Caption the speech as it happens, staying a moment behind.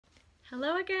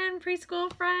Hello again,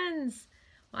 preschool friends.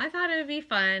 Well, I thought it would be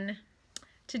fun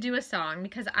to do a song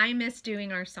because I miss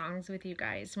doing our songs with you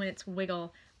guys when it's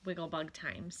wiggle bug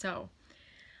time. So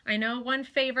I know one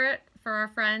favorite for our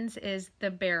friends is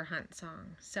the bear hunt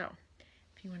song. So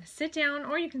if you want to sit down,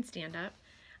 or you can stand up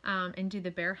and do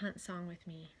the bear hunt song with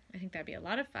me, I think that'd be a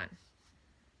lot of fun.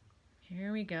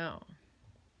 Here we go.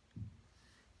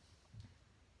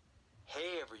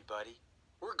 Hey everybody,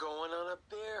 we're going on a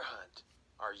bear hunt.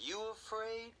 Are you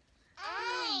afraid?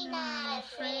 I'm not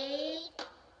afraid.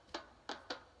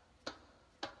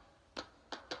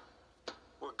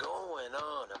 We're going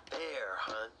on a bear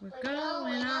hunt. We're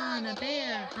going on a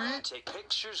bear hunt. Take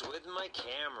pictures with my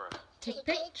camera. Take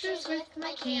pictures with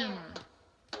my camera.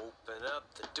 Open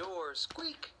up the door,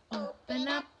 squeak. Open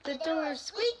up the door,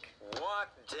 squeak. Walk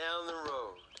down the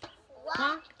road.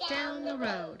 Walk down the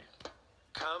road.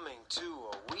 Coming to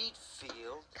a wheat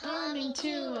field. Coming to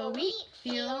a wheat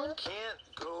field. Can't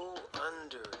go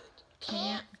under it.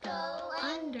 Can't go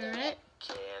under it.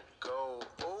 Can't go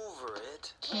over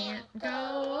it. Can't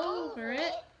go over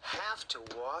it. Have to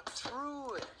walk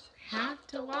through it. Have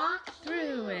to walk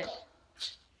through it.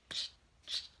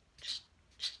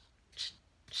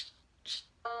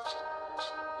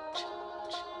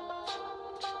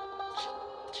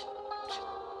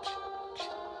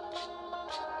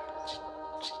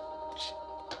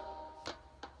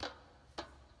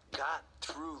 Got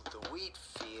through the wheat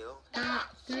field. Got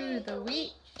through the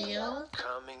wheat field.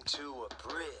 Coming to a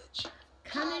bridge.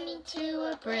 Coming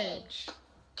to a bridge.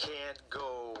 Can't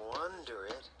go under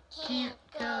it. Can't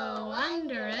go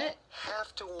under it.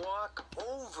 Have to walk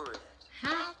over it.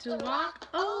 Have to walk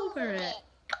over it.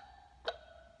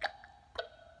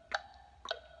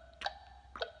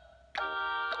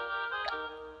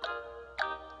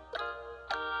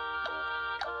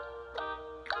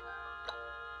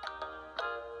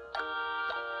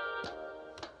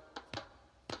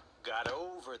 Got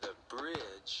over the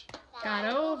bridge. Got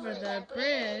over the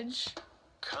bridge.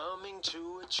 Coming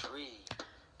to a tree.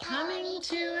 Coming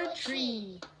to a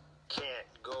tree. Can't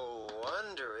go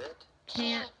under it.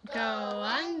 Can't go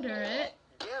under it.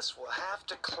 Guess we'll have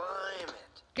to climb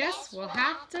it. Guess we'll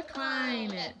have to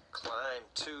climb it. Climb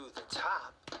to the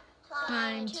top.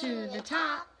 Climb to the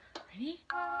top. Ready?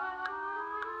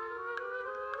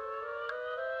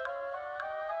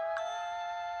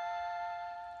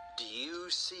 Do you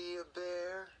see a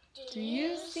bear? Do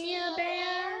you see a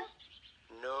bear?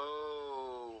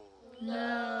 No.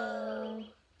 No.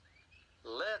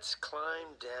 Let's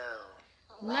climb down.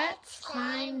 Let's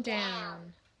climb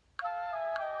down.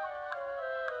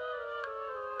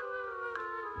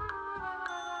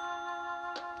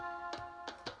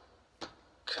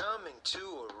 Coming to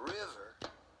a river.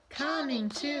 Coming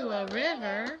to a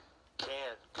river.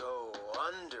 Can't go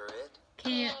under it.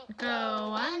 Can't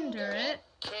go under it.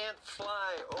 Can't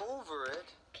fly over it.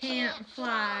 Can't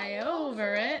fly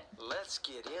over it. Let's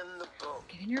get in the boat.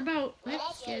 Get in your boat.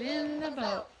 Let's get in the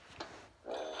boat.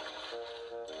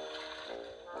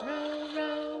 Row,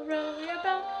 row, row your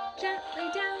boat gently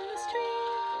down the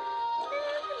stream.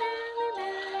 Merrily,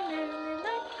 merrily, merrily,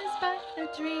 life is but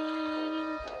a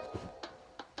dream.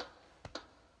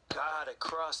 Got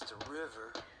across the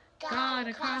river. Got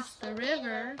across the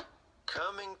river.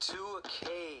 Coming to a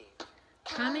cave.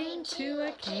 Coming to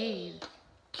a cave.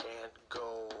 Can't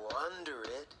go under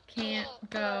it. Can't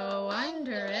go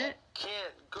under it.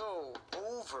 Can't go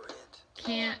over it.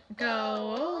 Can't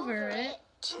go over it.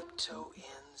 Tiptoe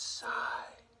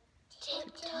inside.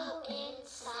 Tiptoe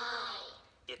inside.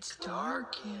 It's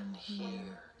dark in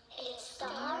here. It's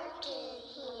dark in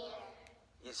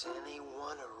here. Is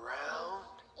anyone around?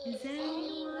 Is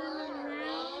anyone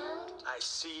around? I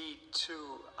see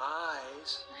two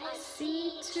eyes. I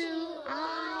See two A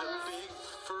eyes big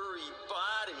furry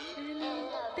body. and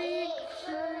a big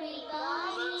furry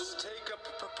body. Let's take a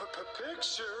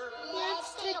picture.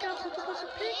 Let's take a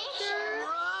picture.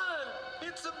 Run!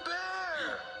 It's a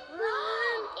bear!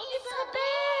 Run! It's a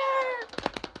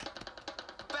bear!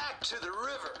 Back to the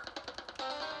river.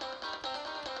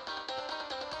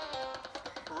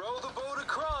 Row the boat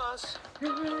across. Row,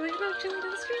 row, row, row, gently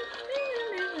down the stream.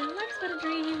 Merrily, life's but a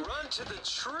dream. Run to the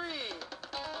tree.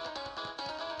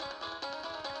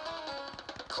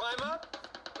 Climb up.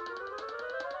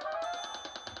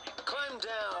 Climb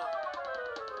down.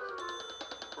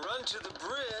 Run to the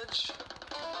bridge.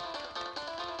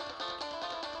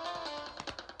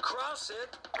 Cross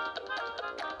it.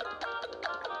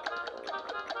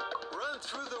 Run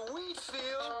through the wheat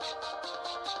field.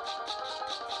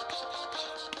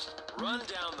 Run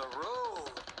down the road.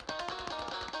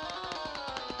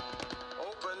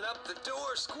 Open up the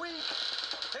door, squeak,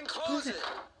 and close it.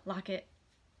 Lock it.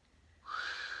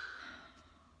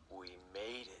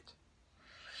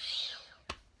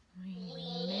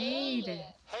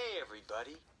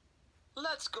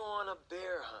 Let's go on a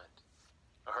bear hunt.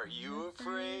 Are you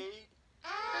afraid?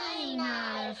 I'm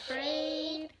not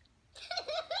afraid.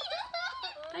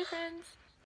 Bye, friends.